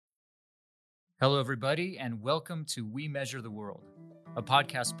Hello, everybody, and welcome to We Measure the World, a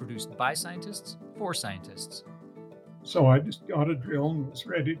podcast produced by scientists for scientists. So I just got a drill and was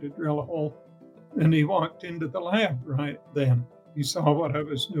ready to drill a hole. And he walked into the lab right then. He saw what I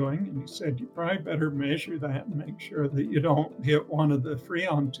was doing and he said, "You probably better measure that and make sure that you don't hit one of the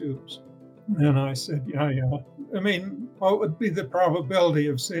Freon tubes." And I said, yeah. I mean, what would be the probability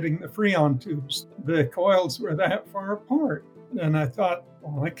of hitting the Freon tubes? The coils were that far apart. And I thought,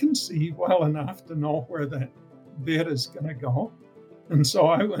 well, I can see well enough to know where that bit is going to go. And so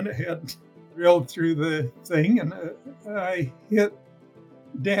I went ahead and drilled through the thing, and I hit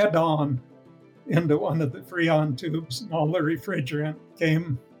dead on into one of the Freon tubes, and all the refrigerant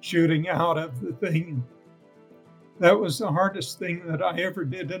came shooting out of the thing. That was the hardest thing that I ever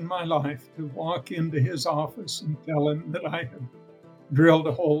did in my life, to walk into his office and tell him that I had drilled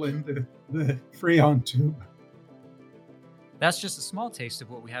a hole into the Freon tube. That's just a small taste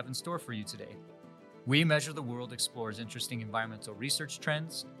of what we have in store for you today. We Measure the World explores interesting environmental research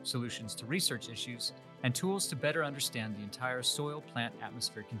trends, solutions to research issues, and tools to better understand the entire soil, plant,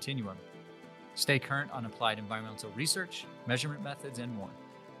 atmosphere continuum. Stay current on applied environmental research, measurement methods, and more.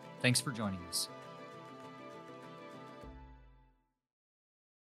 Thanks for joining us.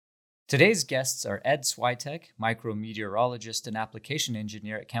 Today's guests are Ed Switek, micrometeorologist and application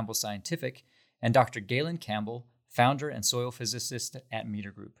engineer at Campbell Scientific, and Dr. Galen Campbell, founder and soil physicist at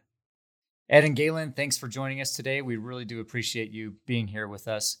Meter Group. Ed and Galen, thanks for joining us today. We really do appreciate you being here with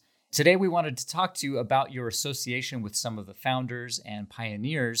us. Today, we wanted to talk to you about your association with some of the founders and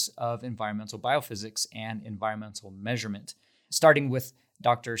pioneers of environmental biophysics and environmental measurement, starting with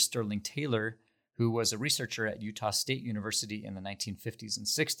Dr. Sterling Taylor, who was a researcher at Utah State University in the 1950s and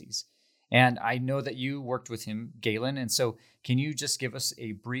 60s. And I know that you worked with him, Galen, and so can you just give us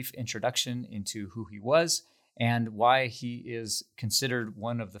a brief introduction into who he was and why he is considered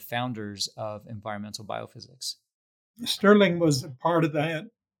one of the founders of environmental biophysics? Sterling was a part of that,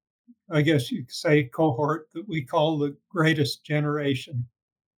 I guess you could say, cohort that we call the greatest generation.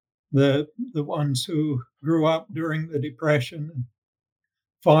 The ones who grew up during the Depression and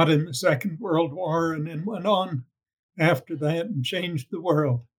fought in the Second World War and then went on after that and changed the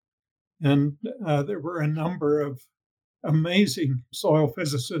world. And there were a number of amazing soil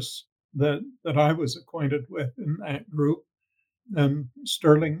physicists that I was acquainted with in that group. And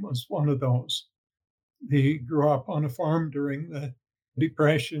Sterling was one of those. He grew up on a farm during the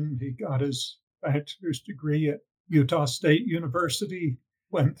Depression. He got his bachelor's degree at Utah State University,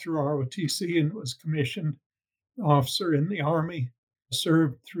 went through ROTC and was commissioned officer in the Army,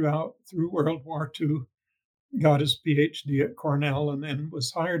 served through World War II, got his PhD at Cornell, and then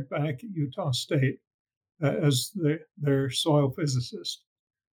was hired back at Utah State as their soil physicist.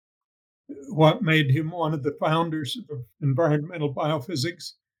 What made him one of the founders of environmental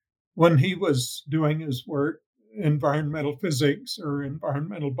biophysics? When he was doing his work, environmental physics or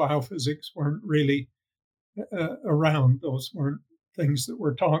environmental biophysics weren't really around. Those weren't things that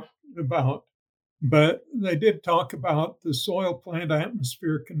were talked about. But they did talk about the soil plant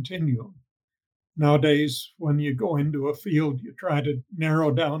atmosphere continuum. Nowadays, when you go into a field, you try to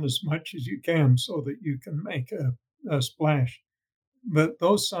narrow down as much as you can so that you can make a splash. But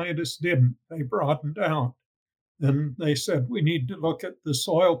those scientists didn't. They broadened out. And they said, we need to look at the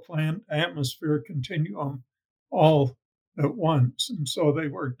soil plant atmosphere continuum all at once. And so they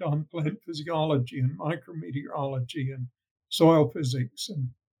worked on plant physiology and micrometeorology and soil physics and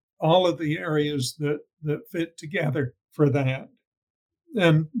all of the areas that fit together for that,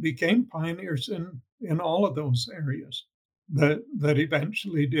 and became pioneers in all of those areas that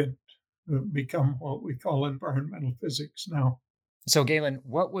eventually did become what we call environmental physics now. So, Galen,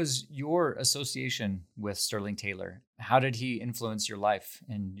 what was your association with Sterling Taylor? How did he influence your life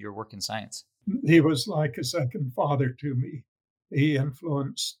and your work in science? He was like a second father to me. He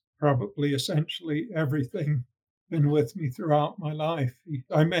influenced probably essentially everything been with me throughout my life.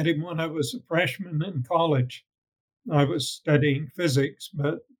 I met him when I was a freshman in college. I was studying physics,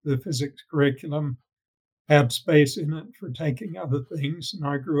 but the physics curriculum had space in it for taking other things. And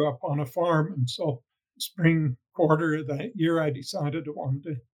I grew up on a farm. And so spring quarter of that year, I decided I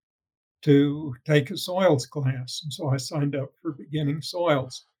wanted to take a soils class. And so I signed up for beginning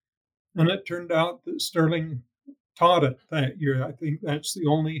soils. And it turned out that Sterling taught it that year. I think that's the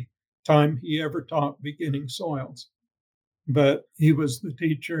only time he ever taught beginning soils. But he was the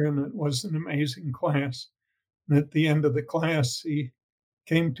teacher, and it was an amazing class. And at the end of the class, he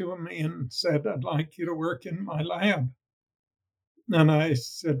came to me and said, "I'd like you to work in my lab." And I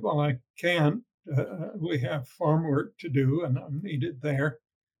said, "Well, I can't. We have farm work to do, and I'm needed there."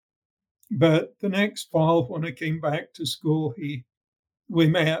 But the next fall, when I came back to school, we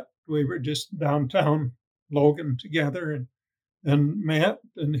met We were just downtown Logan together and met,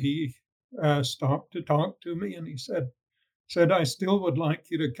 and he stopped to talk to me, and he said, I still would like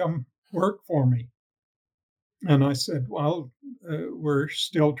you to come work for me. And I said, well, we're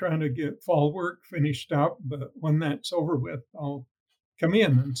still trying to get fall work finished up, but when that's over with, I'll come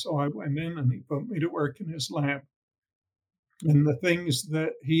in. And so I went in and he put me to work in his lab. And the things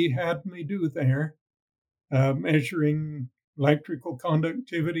that he had me do there, measuring electrical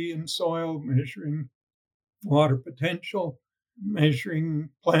conductivity in soil, measuring water potential, measuring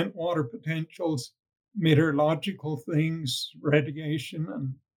plant water potentials, meteorological things, radiation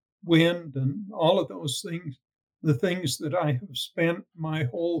and wind, and all of those things, the things that I have spent my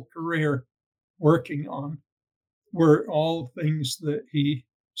whole career working on, were all things that he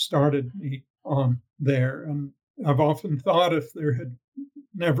started me on there. And I've often thought if there had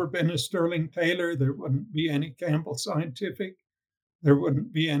never been a Sterling Taylor, there wouldn't be any Campbell Scientific, there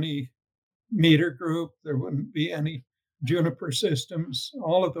wouldn't be any Meter Group, there wouldn't be any Juniper Systems.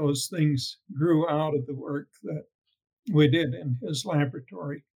 All of those things grew out of the work that we did in his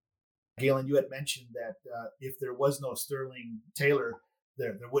laboratory. Galen, you had mentioned that if there was no Sterling Taylor,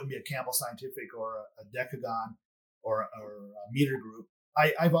 there wouldn't be a Campbell Scientific or a Decagon or a Meter Group.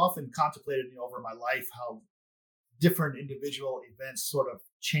 I've often contemplated over my life how different individual events sort of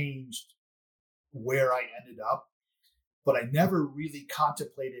changed where I ended up, but I never really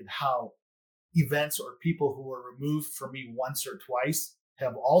contemplated how events or people who were removed from me once or twice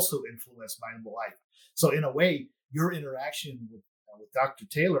have also influenced my life. So in a way, your interaction with Dr.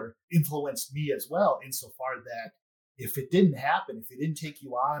 Taylor influenced me as well, insofar that if it didn't happen, if he didn't take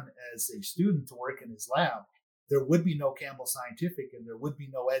you on as a student to work in his lab, there would be no Campbell Scientific and there would be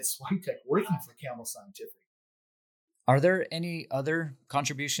no Ed Switek working for Campbell Scientific. Are there any other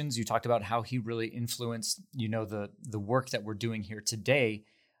contributions? You talked about how he really influenced, the work that we're doing here today.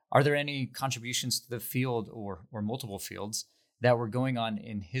 Are there any contributions to the field or multiple fields that were going on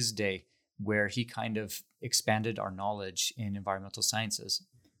in his day where he kind of expanded our knowledge in environmental sciences?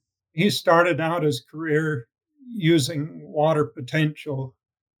 He started out his career using water potential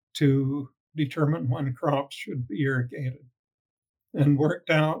to determine when crops should be irrigated and worked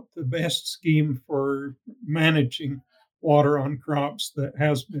out the best scheme for managing water on crops that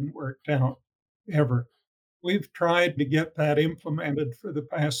has been worked out ever. We've tried to get that implemented for the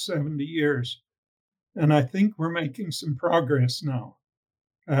past 70 years, and I think we're making some progress now.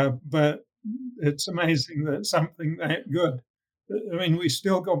 But it's amazing that something that good. I mean, we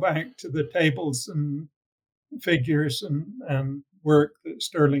still go back to the tables and figures and work that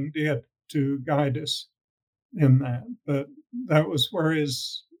Sterling did to guide us in that. But that was where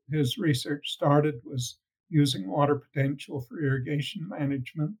his research started, was using water potential for irrigation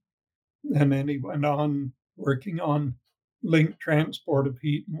management. And then he went on working on linked transport of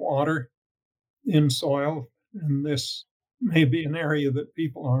heat and water in soil. And this may be an area that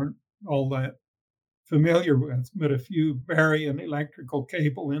people aren't all that familiar with, but if you bury an electrical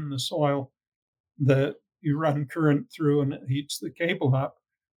cable in the soil that you run current through and it heats the cable up,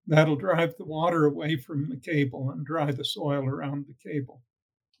 that'll drive the water away from the cable and dry the soil around the cable.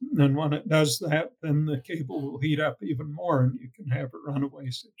 And when it does that, then the cable will heat up even more, and you can have a runaway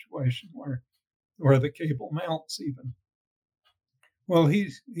situation where the cable melts even. Well, he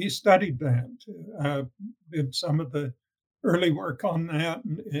studied that, did some of the early work on that,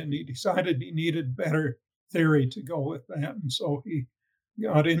 and he decided he needed better theory to go with that. And so he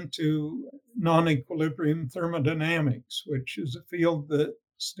got into non-equilibrium thermodynamics, which is a field that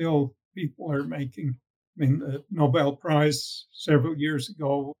still people are making. I mean, the Nobel Prize several years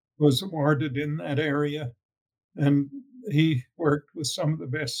ago was awarded in that area. And he worked with some of the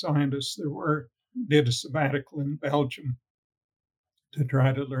best scientists there were, did a sabbatical in Belgium to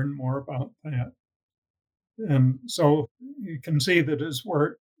try to learn more about that. And so you can see that his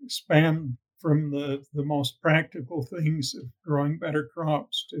work spanned from the most practical things of growing better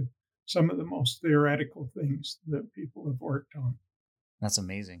crops to some of the most theoretical things that people have worked on. That's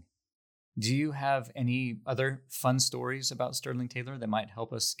amazing. Do you have any other fun stories about Sterling Taylor that might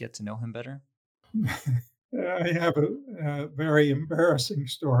help us get to know him better? I have a very embarrassing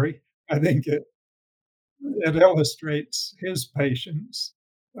story. I think it illustrates his patience.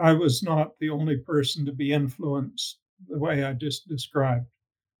 I was not the only person to be influenced the way I just described.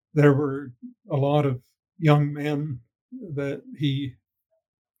 There were a lot of young men that he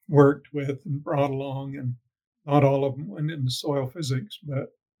worked with and brought along, and not all of them went into soil physics, but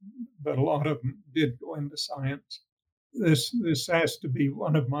a lot of them did go into science. This has to be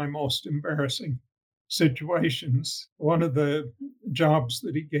one of my most embarrassing situations. One of the jobs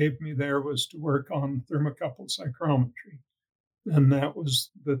that he gave me there was to work on thermocouple psychrometry. And that was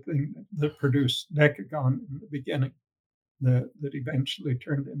the thing that produced decagon in the beginning, that eventually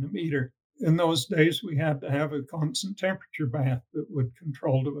turned into meter. In those days, we had to have a constant temperature bath that would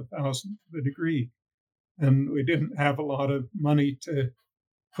control to 1,000th of a degree. And we didn't have a lot of money to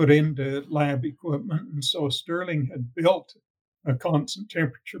put into lab equipment. And so Stirling had built a constant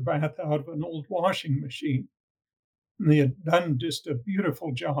temperature bath out of an old washing machine. And he had done just a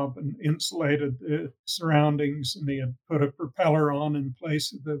beautiful job and insulated the surroundings, and he had put a propeller on in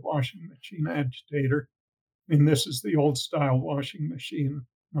place of the washing machine agitator. I mean, this is the old style washing machine,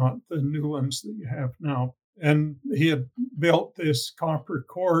 not the new ones that you have now. And he had built this copper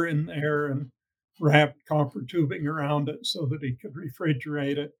core in there and wrapped copper tubing around it so that he could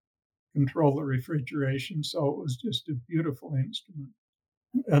refrigerate it, control the refrigeration. So it was just a beautiful instrument.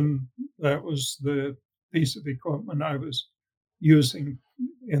 And that was the piece of equipment I was using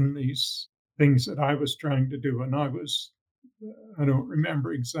in these things that I was trying to do. And I don't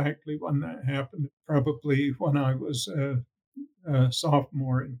remember exactly when that happened, probably when I was a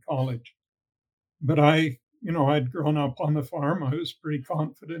sophomore in college. But I'd grown up on the farm. I was pretty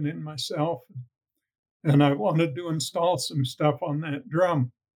confident in myself. And I wanted to install some stuff on that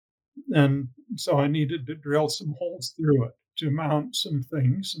drum. And so I needed to drill some holes through it to mount some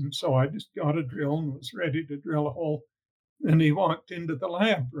things. And so I just got a drill and was ready to drill a hole. And he walked into the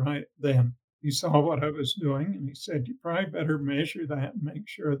lab right then. He saw what I was doing and he said, "You probably better measure that and make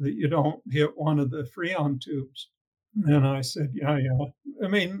sure that you don't hit one of the Freon tubes." And I said, yeah. I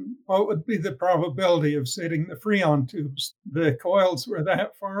mean, what would be the probability of hitting the Freon tubes? The coils were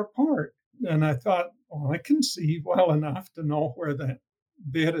that far apart. And I thought, well, I can see well enough to know where that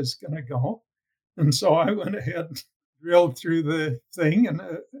bit is going to go. And so I went ahead and drilled through the thing, and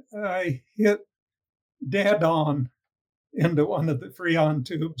I hit dead on into one of the Freon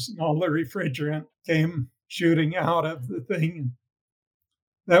tubes, and all the refrigerant came shooting out of the thing.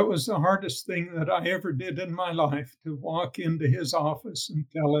 That was the hardest thing that I ever did in my life, to walk into his office and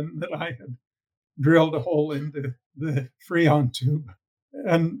tell him that I had drilled a hole into the Freon tube.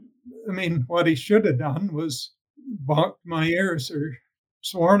 And I mean, what he should have done was boxed my ears or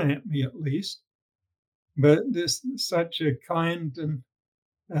sworn at me at least. But this is such a kind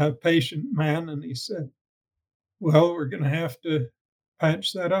and patient man. And he said, "Well, we're going to have to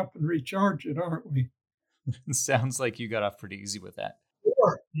patch that up and recharge it, aren't we?" Sounds like you got off pretty easy with that.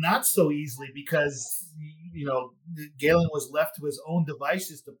 Or not so easily, because Galen was left to his own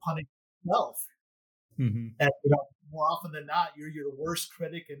devices to punish himself. Mm-hmm. And more often than not, you're the worst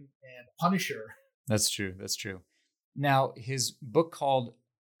critic and punisher. That's true. That's true. Now, his book called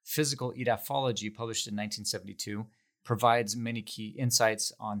Physical Edaphology, published in 1972, provides many key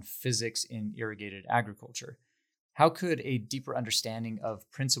insights on physics in irrigated agriculture. How could a deeper understanding of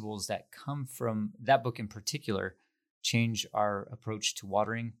principles that come from that book in particular change our approach to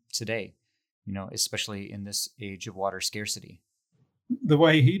watering today, especially in this age of water scarcity? The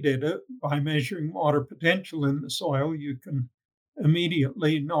way he did it, by measuring water potential in the soil, you can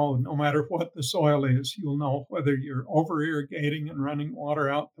immediately know, no matter what the soil is, you'll know whether you're over irrigating and running water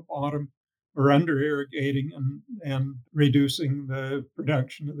out the bottom, or under irrigating and reducing the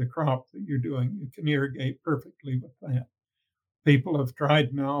production of the crop that you're doing. You can irrigate perfectly with that. People have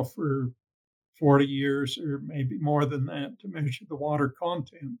tried now for 40 years or maybe more than that to measure the water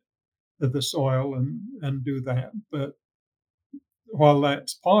content of the soil and do that. But while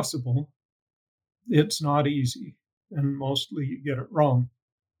that's possible, it's not easy, and mostly you get it wrong.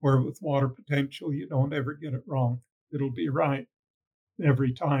 Where with water potential, you don't ever get it wrong. It'll be right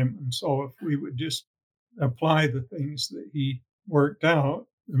every time. And so if we would just apply the things that he worked out,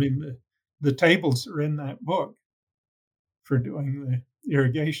 I mean, the tables are in that book for doing the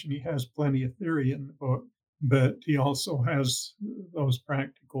irrigation. He has plenty of theory in the book, but he also has those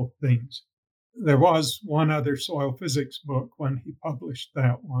practical things. There was one other soil physics book when he published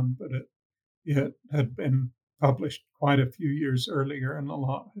that one, but it had been published quite a few years earlier, and a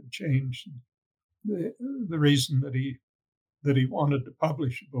lot had changed. The reason that he wanted to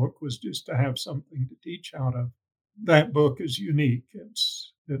publish a book was just to have something to teach out of. That book is unique.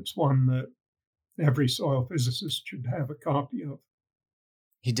 It's one that every soil physicist should have a copy of.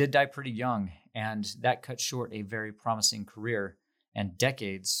 He did die pretty young, and that cut short a very promising career and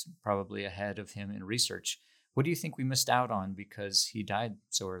decades probably ahead of him in research. What do you think we missed out on because he died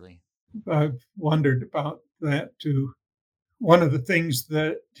so early? I've wondered about that too. One of the things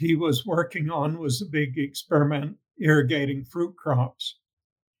that he was working on was a big experiment irrigating fruit crops.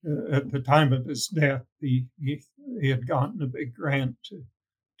 At the time of his death, he had gotten a big grant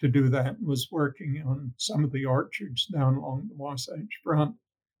to do that, and was working on some of the orchards down along the Wasatch Front.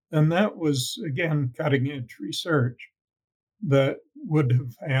 And that was, again, cutting edge research. that would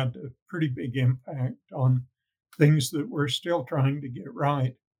have had a pretty big impact on things that we're still trying to get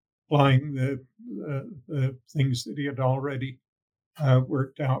right, applying the things that he had already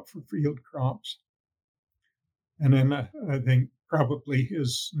worked out for field crops. And then I think probably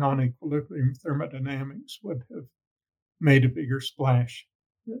his non-equilibrium thermodynamics would have made a bigger splash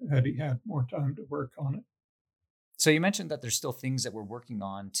had he had more time to work on it. So you mentioned that there's still things that we're working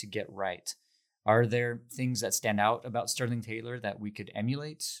on to get right. Are there things that stand out about Sterling Taylor that we could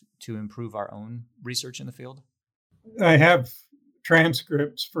emulate to improve our own research in the field? I have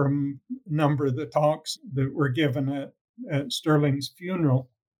transcripts from a number of the talks that were given at Sterling's funeral.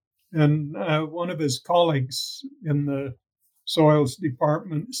 And one of his colleagues in the soils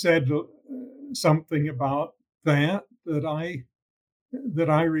department said something about that I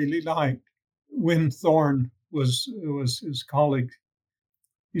really liked. Win Thorne was his colleague.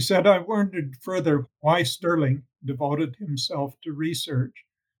 He said, I wondered further why Sterling devoted himself to research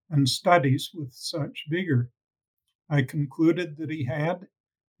and studies with such vigor. I concluded that he had,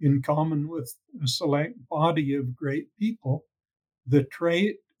 in common with a select body of great people, the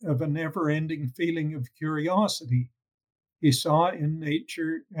trait of a never-ending feeling of curiosity. He saw in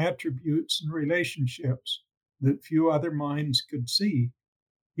nature attributes and relationships that few other minds could see.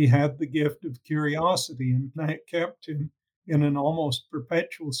 He had the gift of curiosity, and that kept him in an almost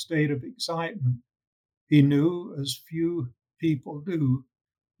perpetual state of excitement. He knew, as few people do,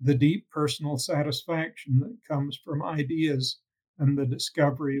 the deep personal satisfaction that comes from ideas and the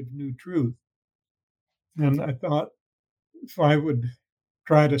discovery of new truth. And I thought if I would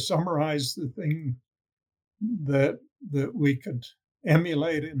try to summarize the thing that we could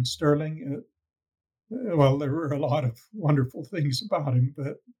emulate in Sterling, well, there were a lot of wonderful things about him,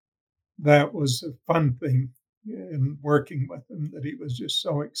 but that was a fun thing in working with him, that he was just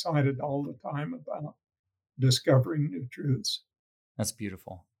so excited all the time about discovering new truths. That's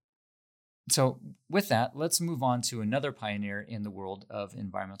beautiful. So with that, let's move on to another pioneer in the world of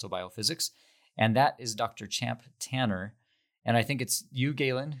environmental biophysics, and that is Dr. Champ Tanner. And I think it's you,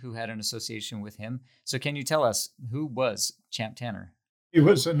 Galen, who had an association with him. So can you tell us, who was Champ Tanner? He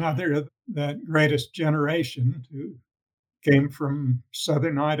was another of that greatest generation who came from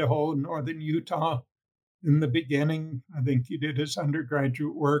southern Idaho, northern Utah. In the beginning, I think he did his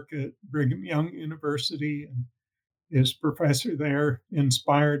undergraduate work at Brigham Young University, and his professor there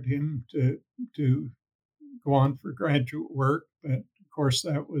inspired him to go on for graduate work. But of course,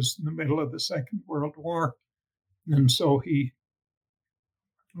 that was in the middle of the Second World War. And so he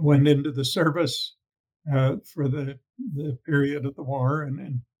went into the service for the period of the war, and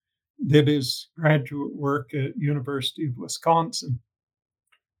then did his graduate work at University of Wisconsin.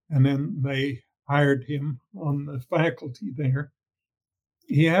 And then they hired him on the faculty there.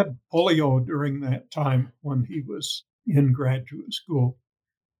 He had polio during that time when he was in graduate school.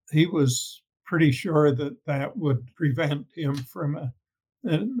 He was pretty sure that that would prevent him from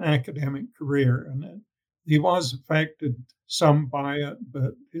an academic career. And he was affected some by it,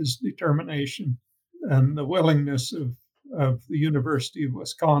 but his determination and the willingness of the University of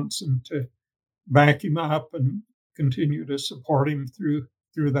Wisconsin to back him up and continue to support him through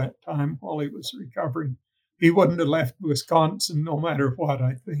that time while he was recovering. He wouldn't have left Wisconsin no matter what,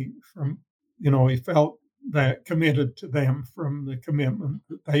 I think. He felt that committed to them from the commitment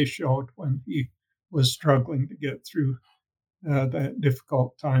that they showed when he was struggling to get through that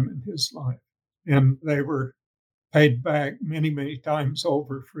difficult time in his life. And they were paid back many, many times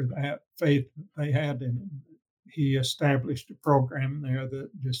over for that faith that they had in him. He established a program there that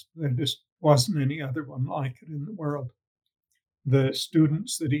there just wasn't any other one like it in the world. The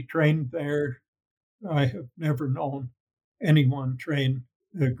students that he trained there, I have never known anyone train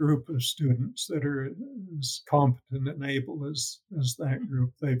a group of students that are as competent and able as that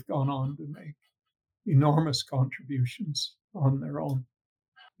group. They've gone on to make enormous contributions on their own.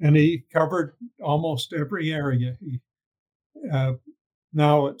 And he covered almost every area.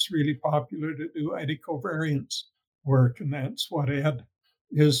 Now it's really popular to do eddy covariance work, and that's what Ed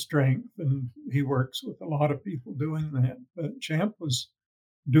his strength, and he works with a lot of people doing that. But Champ was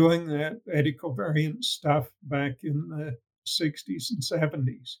doing that eddy covariance stuff back in the 60s and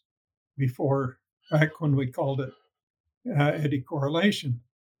 70s, back when we called it eddy correlation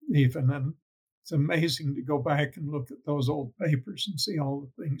even. And it's amazing to go back and look at those old papers and see all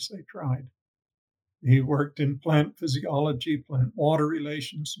the things they tried. He worked in plant physiology, plant water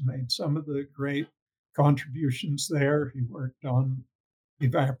relations, made some of the great contributions there. He worked on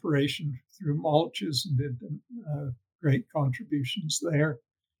evaporation through mulches and did great contributions there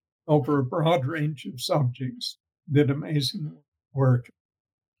over a broad range of subjects, did amazing work.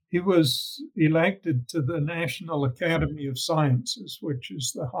 He was elected to the National Academy of Sciences, which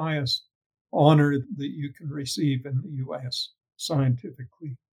is the highest honor that you can receive in the U.S.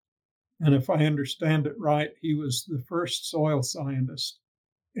 scientifically. And if I understand it right, he was the first soil scientist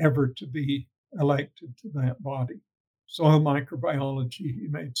ever to be elected to that body. Soil microbiology, he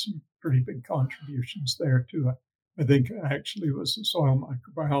made some pretty big contributions there too. I think it actually was a soil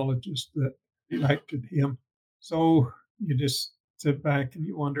microbiologist that elected him. So you just sit back and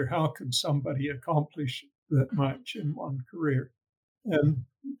you wonder, how could somebody accomplish that much in one career? And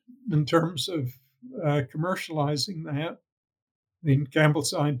in terms of commercializing that, I mean, Campbell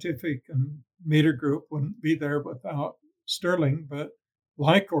Scientific and Meter Group wouldn't be there without Sterling, but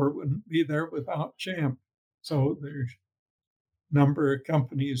Lycor wouldn't be there without Champ. So there's a number of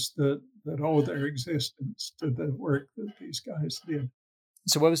companies that owe their existence to the work that these guys did.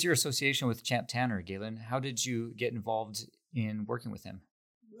 So what was your association with Champ Tanner, Galen? How did you get involved in working with him?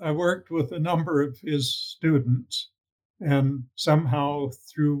 I worked with a number of his students, and somehow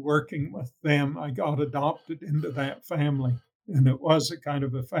through working with them, I got adopted into that family. And it was a kind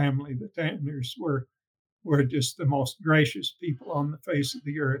of a family. The Tanners were just the most gracious people on the face of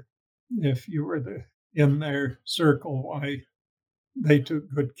the earth. If you were in their circle, why, they took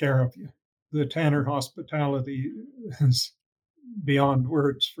good care of you. The Tanner hospitality is beyond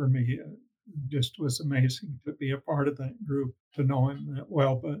words for me. It just was amazing to be a part of that group, to know him that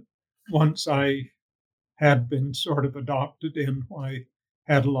well. But once I had been sort of adopted in, I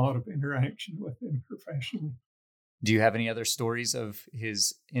had a lot of interaction with him professionally. Do you have any other stories of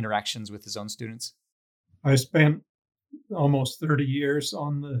his interactions with his own students? I spent almost 30 years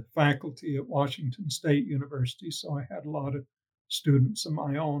on the faculty at Washington State University, so I had a lot of students of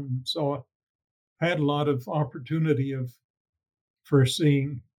my own. So I had a lot of opportunity for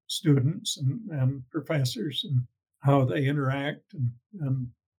seeing students and professors and how they interact and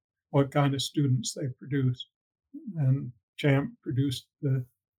what kind of students they produce. And Champ produced the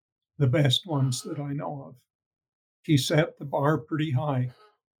best ones that I know of. He set the bar pretty high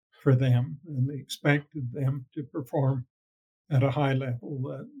for them, and expected them to perform at a high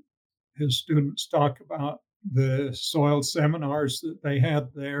level. His students talk about the soil seminars that they had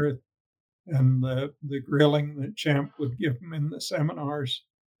there and the grilling that Champ would give them in the seminars.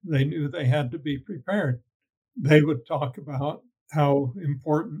 They knew they had to be prepared. They would talk about how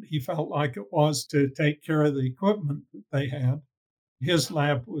important he felt like it was to take care of the equipment that they had. His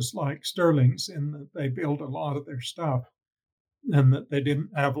lab was like Sterling's in that they built a lot of their stuff, and that they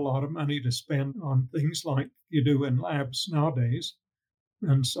didn't have a lot of money to spend on things like you do in labs nowadays.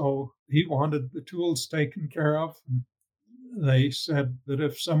 And so he wanted the tools taken care of. And they said that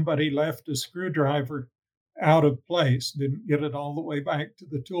if somebody left a screwdriver out of place, didn't get it all the way back to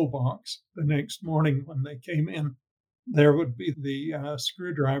the toolbox, the next morning when they came in, there would be the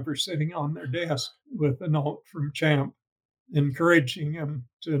screwdriver sitting on their desk with a note from Champ encouraging him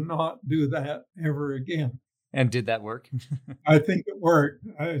to not do that ever again. And did that work? I think it worked.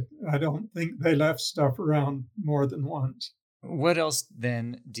 I don't think they left stuff around more than once. What else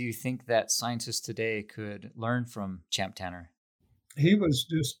then do you think that scientists today could learn from Champ Tanner? He was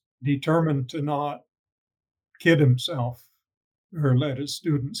just determined to not kid himself or let his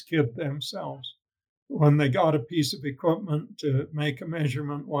students kid themselves. When they got a piece of equipment to make a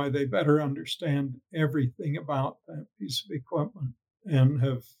measurement, why, they better understand everything about that piece of equipment and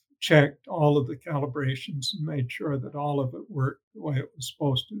have checked all of the calibrations and made sure that all of it worked the way it was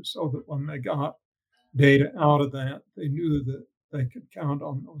supposed to, so that when they got data out of that, they knew that they could count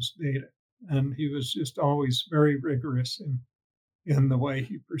on those data. And he was just always very rigorous in the way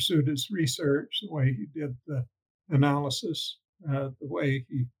he pursued his research, the way he did the analysis, the way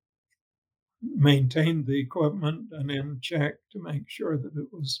he maintained the equipment and then checked to make sure that it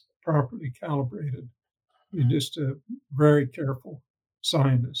was properly calibrated. He's just a very careful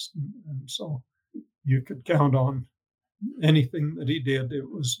scientist. And so you could count on anything that he did, it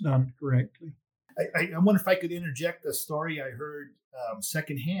was done correctly. I wonder if I could interject a story I heard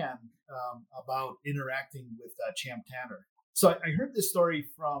secondhand about interacting with Champ Tanner. So I heard this story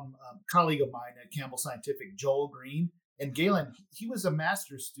from a colleague of mine at Campbell Scientific, Joel Green. And Galen, he was a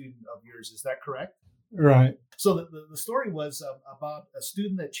master's student of yours. Is that correct? Right. So the story was about a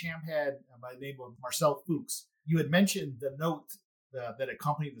student that Champ had by the name of Marcel Fuchs. You had mentioned the note that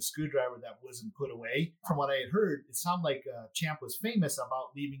accompanied the screwdriver that wasn't put away. From what I had heard, it sounded like Champ was famous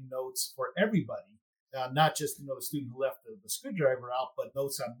about leaving notes for everybody, not just the student who left the screwdriver out, but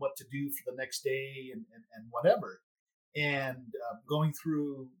notes on what to do for the next day and whatever. And going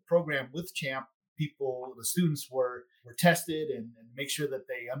through the program with Champ, the students were tested and make sure that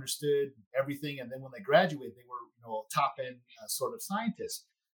they understood everything. And then when they graduated, they were top end sort of scientists.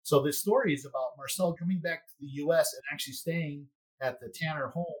 So this story is about Marcel coming back to the U.S. and actually staying at the Tanner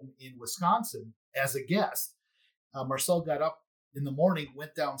home in Wisconsin as a guest. Marcel got up in the morning,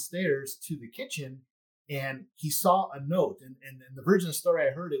 went downstairs to the kitchen, and he saw a note. And in the version of the story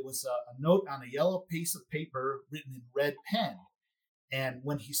I heard, it was a note on a yellow piece of paper written in red pen. And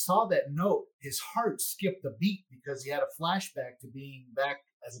when he saw that note, his heart skipped a beat because he had a flashback to being back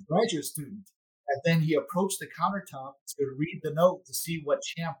as a graduate student. And then he approached the countertop to read the note to see what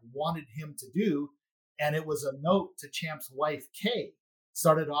Champ wanted him to do. And it was a note to Champ's wife, Kay.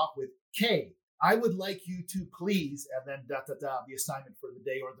 Started off with, Kay, I would like you to please, and then the assignment for the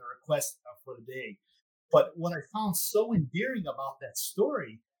day or the request for the day. But what I found so endearing about that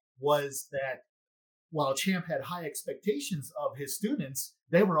story was that while Champ had high expectations of his students,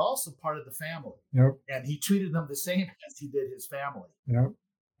 they were also part of the family. Yep. And he treated them the same as he did his family. Yep.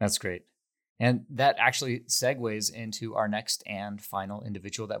 That's great. And that actually segues into our next and final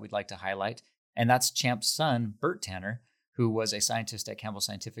individual that we'd like to highlight. And that's Champ's son, Bert Tanner, who was a scientist at Campbell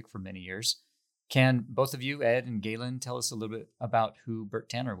Scientific for many years. Can both of you, Ed and Galen, tell us a little bit about who Bert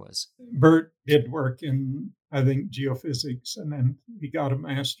Tanner was? Bert did work in, I think, geophysics, and then he got a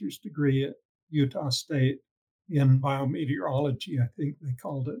master's degree at Utah State in biometeorology, I think they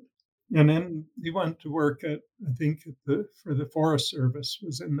called it. And then he went to work at, I think, for the Forest Service,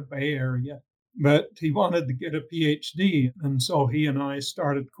 was in the Bay Area. But he wanted to get a PhD, and so he and I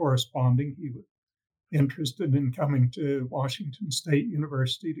started corresponding. He was interested in coming to Washington State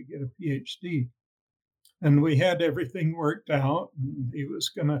University to get a PhD. And we had everything worked out, and he was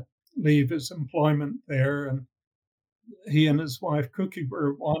going to leave his employment there. And he and his wife, Cookie,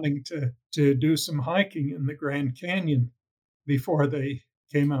 were wanting to do some hiking in the Grand Canyon before they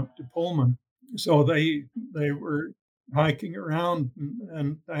came up to Pullman. So they were hiking around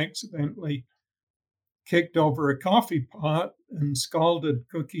and accidentally kicked over a coffee pot and scalded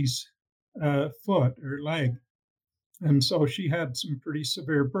Cookie's foot or leg. And so she had some pretty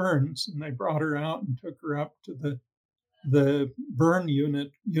severe burns, and they brought her out and took her up to the burn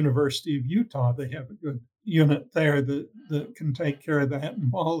unit, University of Utah. They have a good unit there that can take care of that.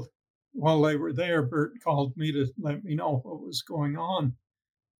 And while they were there, Bert called me to let me know what was going on.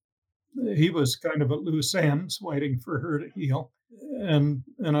 He was kind of at loose ends, waiting for her to heal. And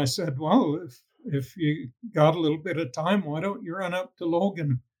I said, well, if you got a little bit of time, why don't you run up to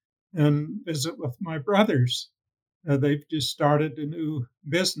Logan and visit with my brothers? They've just started a new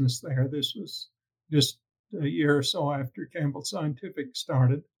business there. This was just a year or so after Campbell Scientific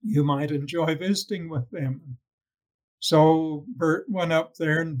started. You might enjoy visiting with them. So Bert went up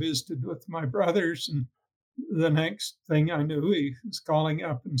there and visited with my brothers. And the next thing I knew, he was calling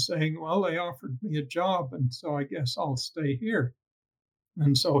up and saying, well, they offered me a job, and so I guess I'll stay here.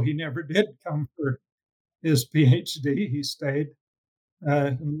 And so he never did come for his PhD. He stayed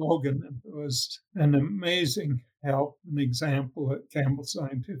in Logan. It was an amazing help, an example at Campbell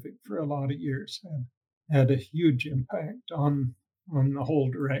Scientific for a lot of years. And had a huge impact on the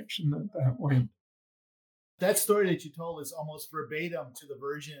whole direction that went. That story that you told is almost verbatim to the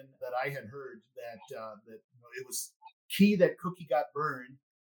version that I had heard. That it was key that Cookie got burned,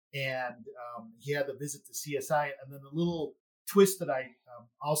 and he had to visit the CSI. And then the little twist that I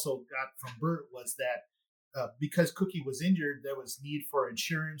also got from Bert was that because Cookie was injured, there was need for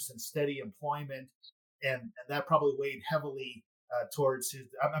insurance and steady employment, and that probably weighed heavily towards his.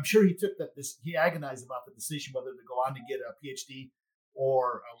 I'm sure he took that. He agonized about the decision whether to go on to get a PhD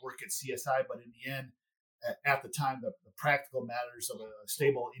or work at CSI. But in the end, at the time, the practical matters of a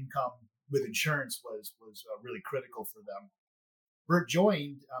stable income with insurance was really critical for them. Bert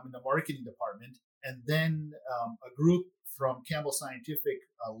joined in the marketing department, and then a group from Campbell Scientific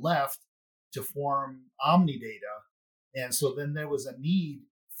left to form Omnidata. And so then there was a need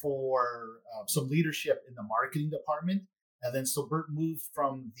for some leadership in the marketing department. And then so Bert moved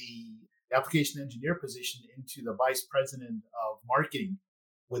from the application engineer position into the vice president of marketing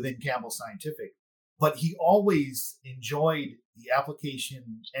within Campbell Scientific. But he always enjoyed the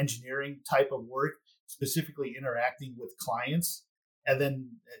application engineering type of work, specifically interacting with clients. And then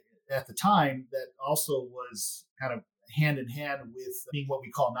at the time, that also was kind of hand in hand with being what we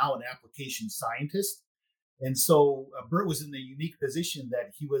call now an application scientist. And so Bert was in the unique position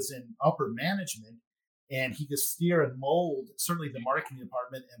that he was in upper management, and he could steer and mold certainly the marketing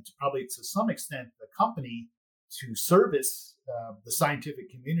department and probably to some extent the company to service the scientific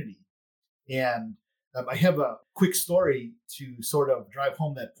community. And I have a quick story to sort of drive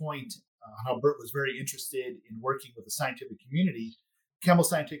home that point, how Bert was very interested in working with the scientific community. Campbell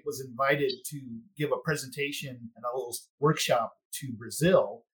Scientific was invited to give a presentation and a little workshop to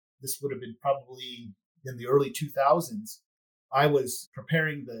Brazil. This would have been probably in the early 2000s. I was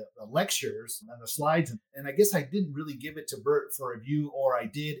preparing the lectures and the slides, and I guess I didn't really give it to Bert for review, or I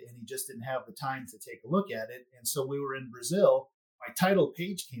did, and he just didn't have the time to take a look at it. And so we were in Brazil. My title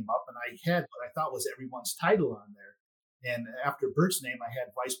page came up, and I had what I thought was everyone's title on there. And after Bert's name, I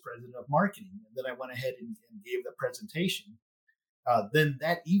had Vice President of Marketing. And then I went ahead and gave the presentation. Then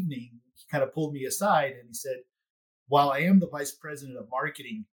that evening, he kind of pulled me aside and he said, while I am the Vice President of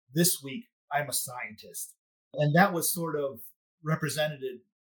Marketing, this week I'm a scientist. And that was sort of represented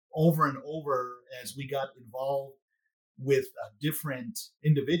over and over as we got involved with different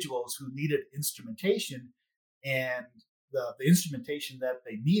individuals who needed instrumentation. And the instrumentation that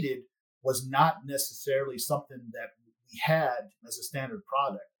they needed was not necessarily something that we had as a standard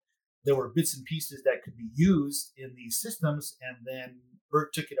product. There were bits and pieces that could be used in these systems. And then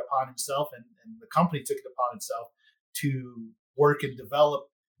Bert took it upon himself, and the company took it upon itself to work and develop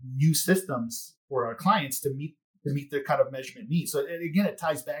new systems for our clients to meet their kind of measurement needs. So again, it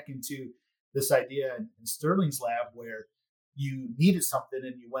ties back into this idea in Sterling's lab where you needed something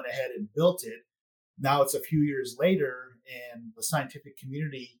and you went ahead and built it. Now it's a few years later, and the scientific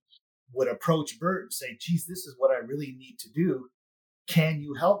community would approach Bert and say, geez, this is what I really need to do. Can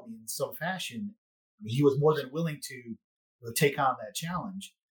you help me in some fashion? I mean, he was more than willing to take on that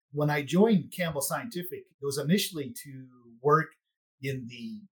challenge. When I joined Campbell Scientific, it was initially to work in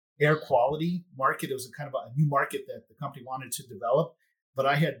the air quality market. It was a kind of a new market that the company wanted to develop. But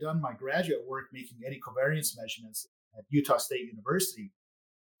I had done my graduate work making eddy covariance measurements at Utah State University.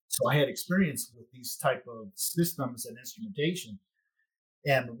 So I had experience with these type of systems and instrumentation.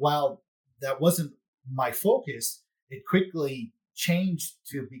 And while that wasn't my focus, it quickly changed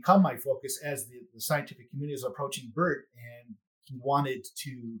to become my focus as the scientific community was approaching Bert, and he wanted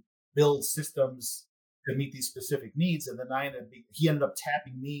to build systems to meet these specific needs. And then he ended up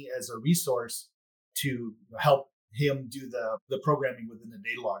tapping me as a resource to help him do the programming within the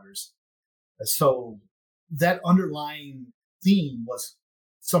data loggers. So that underlying theme was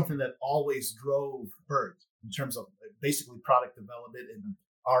something that always drove Bert in terms of basically product development and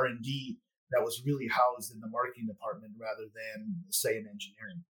R&D that was really housed in the marketing department rather than, say, in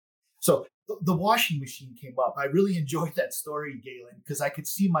engineering. So the washing machine came up. I really enjoyed that story, Galen, because I could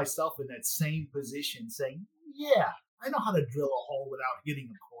see myself in that same position saying, yeah, I know how to drill a hole without hitting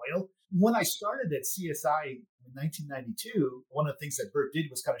a coil. When I started at CSI in 1992, one of the things that Bert did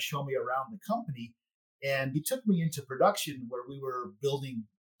was kind of show me around the company. And he took me into production where we were building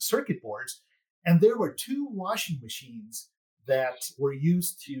circuit boards. And there were two washing machines that were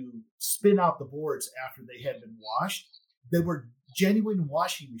used to spin out the boards after they had been washed. They were genuine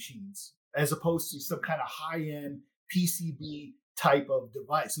washing machines as opposed to some kind of high-end PCB type of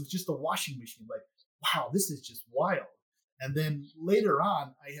device. It was just a washing machine. Like, wow, this is just wild. And then later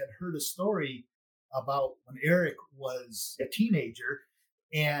on, I had heard a story about when Eric was a teenager,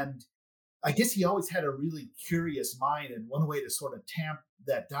 and I guess he always had a really curious mind. And one way to sort of tamp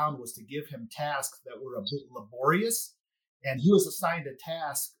that down was to give him tasks that were a bit laborious. And he was assigned a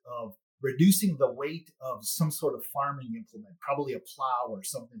task of reducing the weight of some sort of farming implement, probably a plow or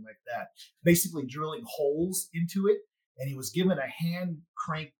something like that, basically drilling holes into it. And he was given a hand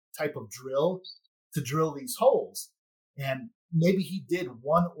crank type of drill to drill these holes. And maybe he did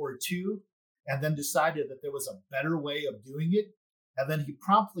one or two and then decided that there was a better way of doing it. And then he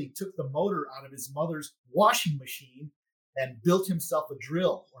promptly took the motor out of his mother's washing machine and built himself a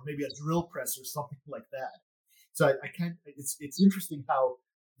drill, or maybe a drill press or something like that. So I can't. It's interesting how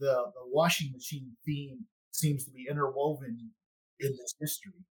the washing machine theme seems to be interwoven in this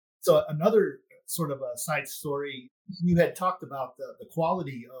history. So another sort of a side story, you had talked about the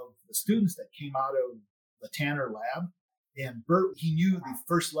quality of the students that came out of the Tanner lab, and Bert, he knew the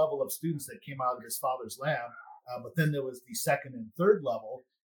first level of students that came out of his father's lab, but then there was the second and third level.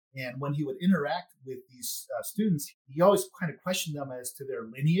 And when he would interact with these students, he always kind of questioned them as to their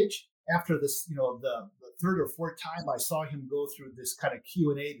lineage. After this, the third or fourth time I saw him go through this kind of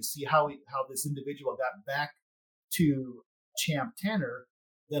Q&A to see how this individual got back to Champ Tanner,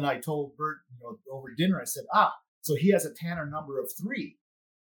 then I told Bert, over dinner, I said, so he has a Tanner number of 3.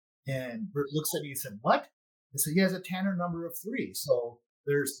 And Bert looks at me and said, what? I said, he has a Tanner number of 3. So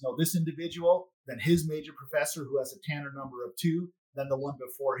there's this individual, then his major professor who has a Tanner number of 2, then the one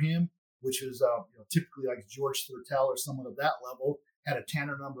before him, which is typically like George Thurtell or someone of that level, had a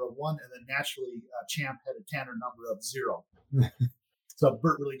Tanner number of 1, and then naturally Champ had a Tanner number of 0. So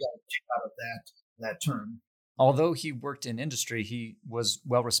Bert really got a kick out of that term. Although he worked in industry, he was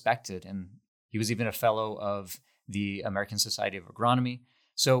well respected, and he was even a fellow of the American Society of Agronomy.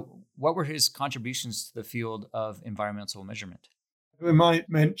 So what were his contributions to the field of environmental measurement? We might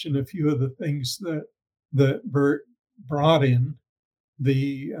mention a few of the things that Bert brought in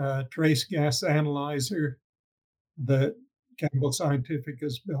the trace gas analyzer that Campbell Scientific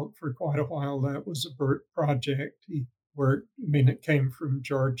has built for quite a while. That was a Burt project. It came from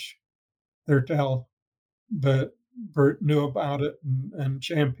George Thurtell, but Burt knew about it and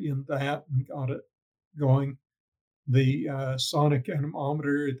championed that and got it going. The sonic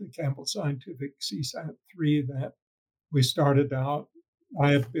anemometer, the Campbell Scientific CSAT-3 that we started out.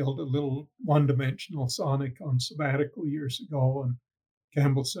 I had built a little one-dimensional sonic on sabbatical years ago, and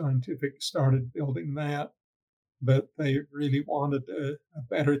Campbell Scientific started building that, but they really wanted a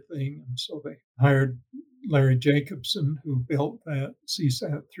better thing, and so they hired Larry Jacobson, who built that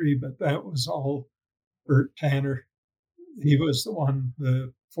CSAT-3, but that was all Burt Tanner. He was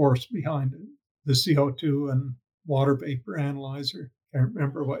the force behind it, the CO2 and water vapor analyzer. Can't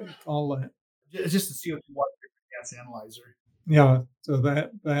remember what you call that. It's just the CO2 water vapor gas analyzer. Yeah, so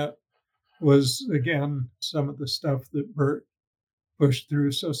that was, again, some of the stuff that Burt pushed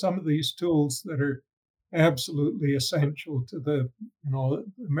through. So some of these tools that are absolutely essential to the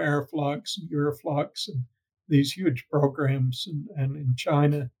Ameriflux and Euroflux and these huge programs and in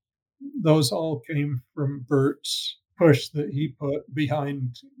China, those all came from Burt's push that he put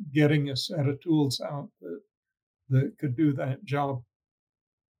behind getting a set of tools out that could do that job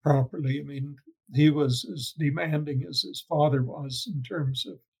properly. I mean, he was as demanding as his father was in terms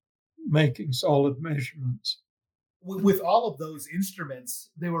of making solid measurements. With all of those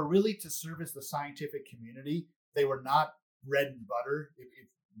instruments, they were really to service the scientific community. They were not bread and butter, if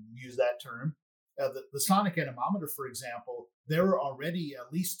you use that term. The sonic anemometer, for example, there were already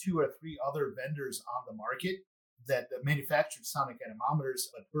at least 2 or 3 other vendors on the market that manufactured sonic anemometers,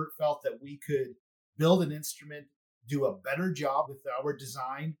 but Burt felt that we could build an instrument, do a better job with our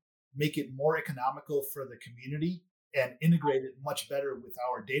design, make it more economical for the community, and integrate it much better with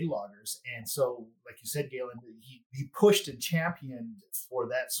our data loggers. And so, like you said, Galen, he pushed and championed for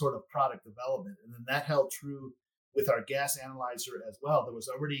that sort of product development. And then that held true with our gas analyzer as well. There was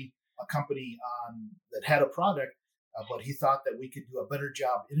already a company that had a product, but he thought that we could do a better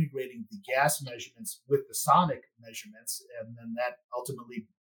job integrating the gas measurements with the sonic measurements. And then that ultimately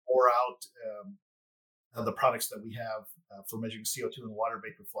bore out the products that we have for measuring CO2 and water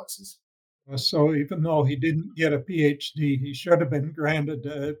vapor fluxes. So even though he didn't get a PhD, he should have been granted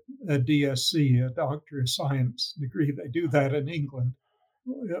a DSc, a Doctor of Science degree. They do that in England.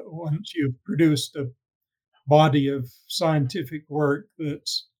 Once you've produced a body of scientific work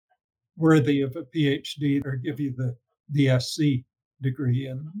that's worthy of a PhD, or give you the DSc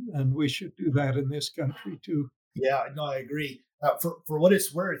degree, and we should do that in this country too. Yeah, no, I agree. For what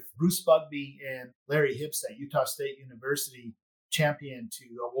it's worth, Bruce Bugbee and Larry Hipps at Utah State University championed to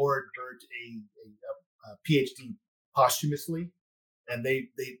award Burt a PhD posthumously, and they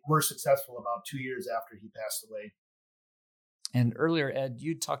were successful about 2 years after he passed away. And earlier, Ed,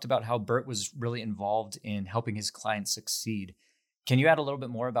 you talked about how Burt was really involved in helping his clients succeed. Can you add a little bit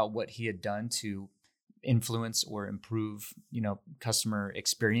more about what he had done to influence or improve, customer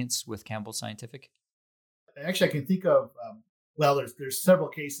experience with Campbell Scientific? Actually, I can think of, there's several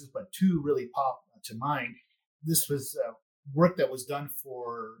cases, but 2 really pop to mind. This was work that was done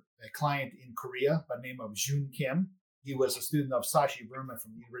for a client in Korea by the name of Jun Kim. He was a student of Sashi Verma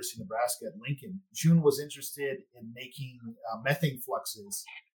from the University of Nebraska at Lincoln. Jun was interested in making methane fluxes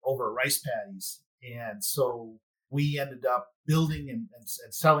over rice paddies. And so we ended up building and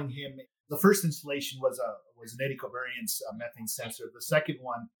selling him. The first installation was an eddy covariance methane sensor. The second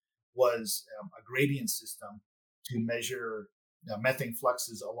one was a gradient system to measure methane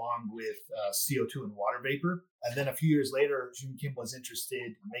fluxes along with CO2 and water vapor. And then a few years later, Jun Kim was interested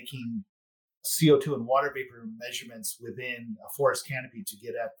in making CO2 and water vapor measurements within a forest canopy to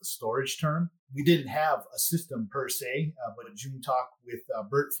get at the storage term. We didn't have a system per se, but Jun talked with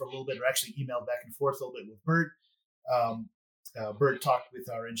Burt for a little bit, or actually emailed back and forth a little bit with Burt. Burt talked with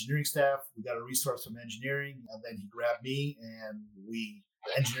our engineering staff. We got a resource from engineering, and then he grabbed me, and the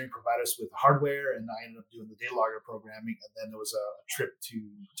engineering provided us with the hardware, and I ended up doing the data logger programming. And then there was a trip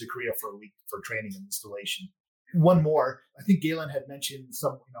to Korea for a week for training and installation. One more, I think Galen had mentioned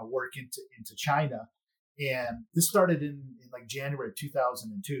some work into China, and this started in like January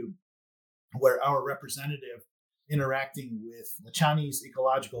 2002, where our representative interacting with the Chinese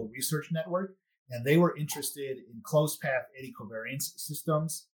Ecological Research Network, and they were interested in closed path eddy covariance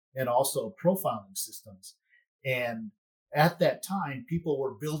systems and also profiling systems. And at that time, people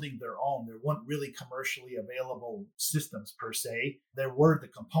were building their own. There weren't really commercially available systems per se. There were the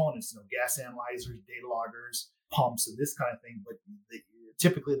components, gas analyzers, data loggers, pumps, and this kind of thing. But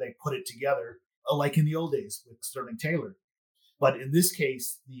typically they put it together like in the old days with Sterling Taylor. But in this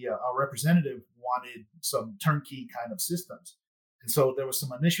case, our representative wanted some turnkey kind of systems. And so there was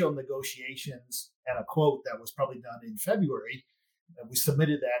some initial negotiations and a quote that was probably done in February. And we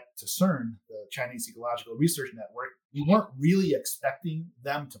submitted that to CERN, the Chinese Ecological Research Network. We weren't really expecting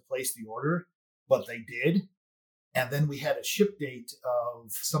them to place the order, but they did. And then we had a ship date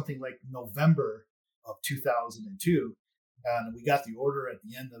of something like November of 2002. And we got the order at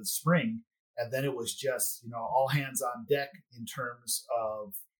the end of the spring. And then it was just, all hands on deck in terms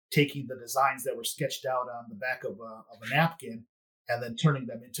of taking the designs that were sketched out on the back of a napkin and then turning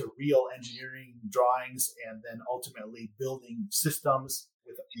them into real engineering drawings, and then ultimately building systems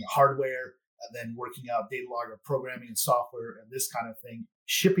with hardware, and then working out data logger programming and software and this kind of thing,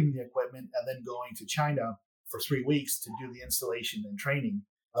 shipping the equipment, and then going to China for 3 weeks to do the installation and training.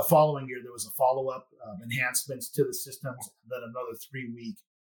 The following year, there was a follow-up, enhancements to the systems, and then another 3-week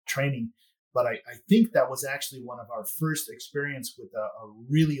training. But I think that was actually one of our first experience with a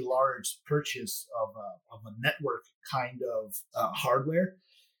really large purchase of a network kind of hardware.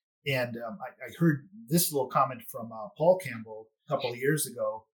 And I heard this little comment from Paul Campbell a couple of years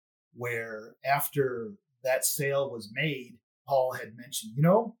ago, where after that sale was made, Paul had mentioned,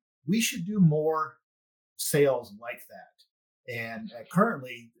 we should do more sales like that. And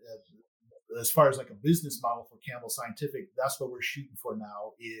currently, as far as like a business model for Campbell Scientific, that's what we're shooting for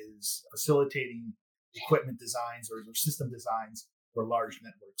now, is facilitating equipment designs or system designs for large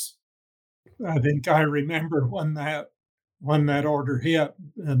networks. I think I remember when that order hit,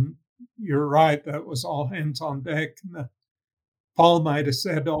 and you're right, that was all hands on deck. And Paul might have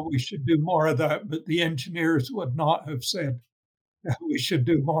said, we should do more of that, but the engineers would not have said we should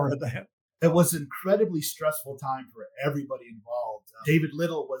do more of that. It was an incredibly stressful time for everybody involved. David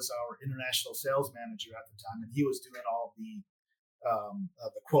Little was our international sales manager at the time, and he was doing all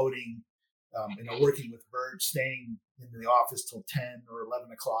the quoting, working with Bert, staying in the office till 10 or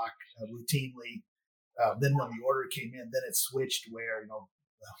 11 o'clock routinely. Then when the order came in, then it switched where,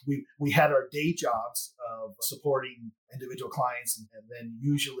 we had our day jobs of supporting individual clients, and then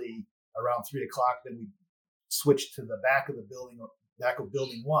usually around 3 o'clock, then we switched to the back of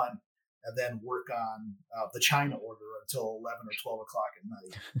building 1, and then work on the China order until 11 or 12 o'clock at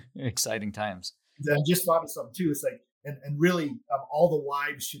night. Exciting times. I just thought of something too. It's like, and really all the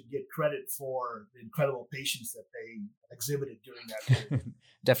wives should get credit for the incredible patience that they exhibited during that period.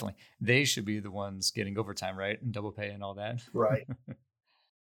 Definitely. They should be the ones getting overtime, right? And double pay and all that. Right.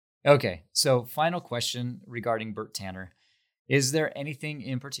 Okay. So final question regarding Bert Tanner. Is there anything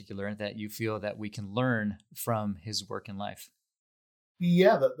in particular that you feel that we can learn from his work in life?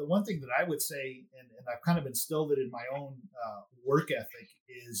 Yeah, the one thing that I would say, and I've kind of instilled it in my own work ethic,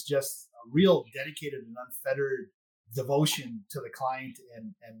 is just a real dedicated and unfettered devotion to the client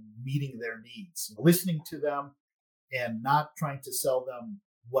and meeting their needs, listening to them and not trying to sell them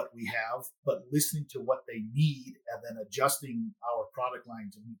what we have, but listening to what they need and then adjusting our product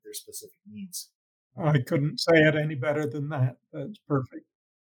line to meet their specific needs. I couldn't say it any better than that. That's perfect.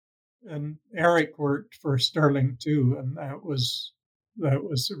 And Eric worked for Sterling too, and that was a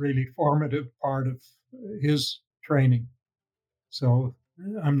really formative part of his training. So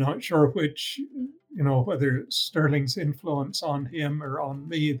I'm not sure which, whether it's Sterling's influence on him or on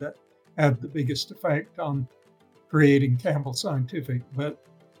me that had the biggest effect on creating Campbell Scientific, but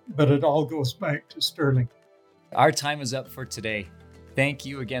it all goes back to Sterling. Our time is up for today. Thank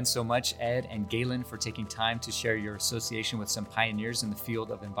you again so much, Ed and Galen, for taking time to share your association with some pioneers in the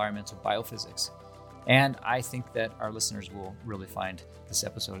field of environmental biophysics. And I think that our listeners will really find this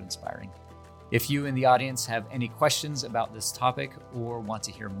episode inspiring. If you in the audience have any questions about this topic or want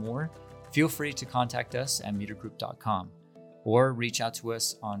to hear more, feel free to contact us at metergroup.com or reach out to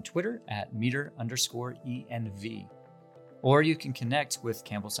us on Twitter at meter_ENV. Or you can connect with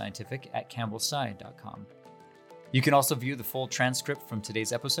Campbell Scientific at campbellsci.com. You can also view the full transcript from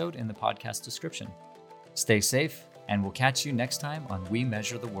today's episode in the podcast description. Stay safe, and we'll catch you next time on We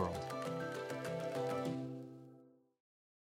Measure the World.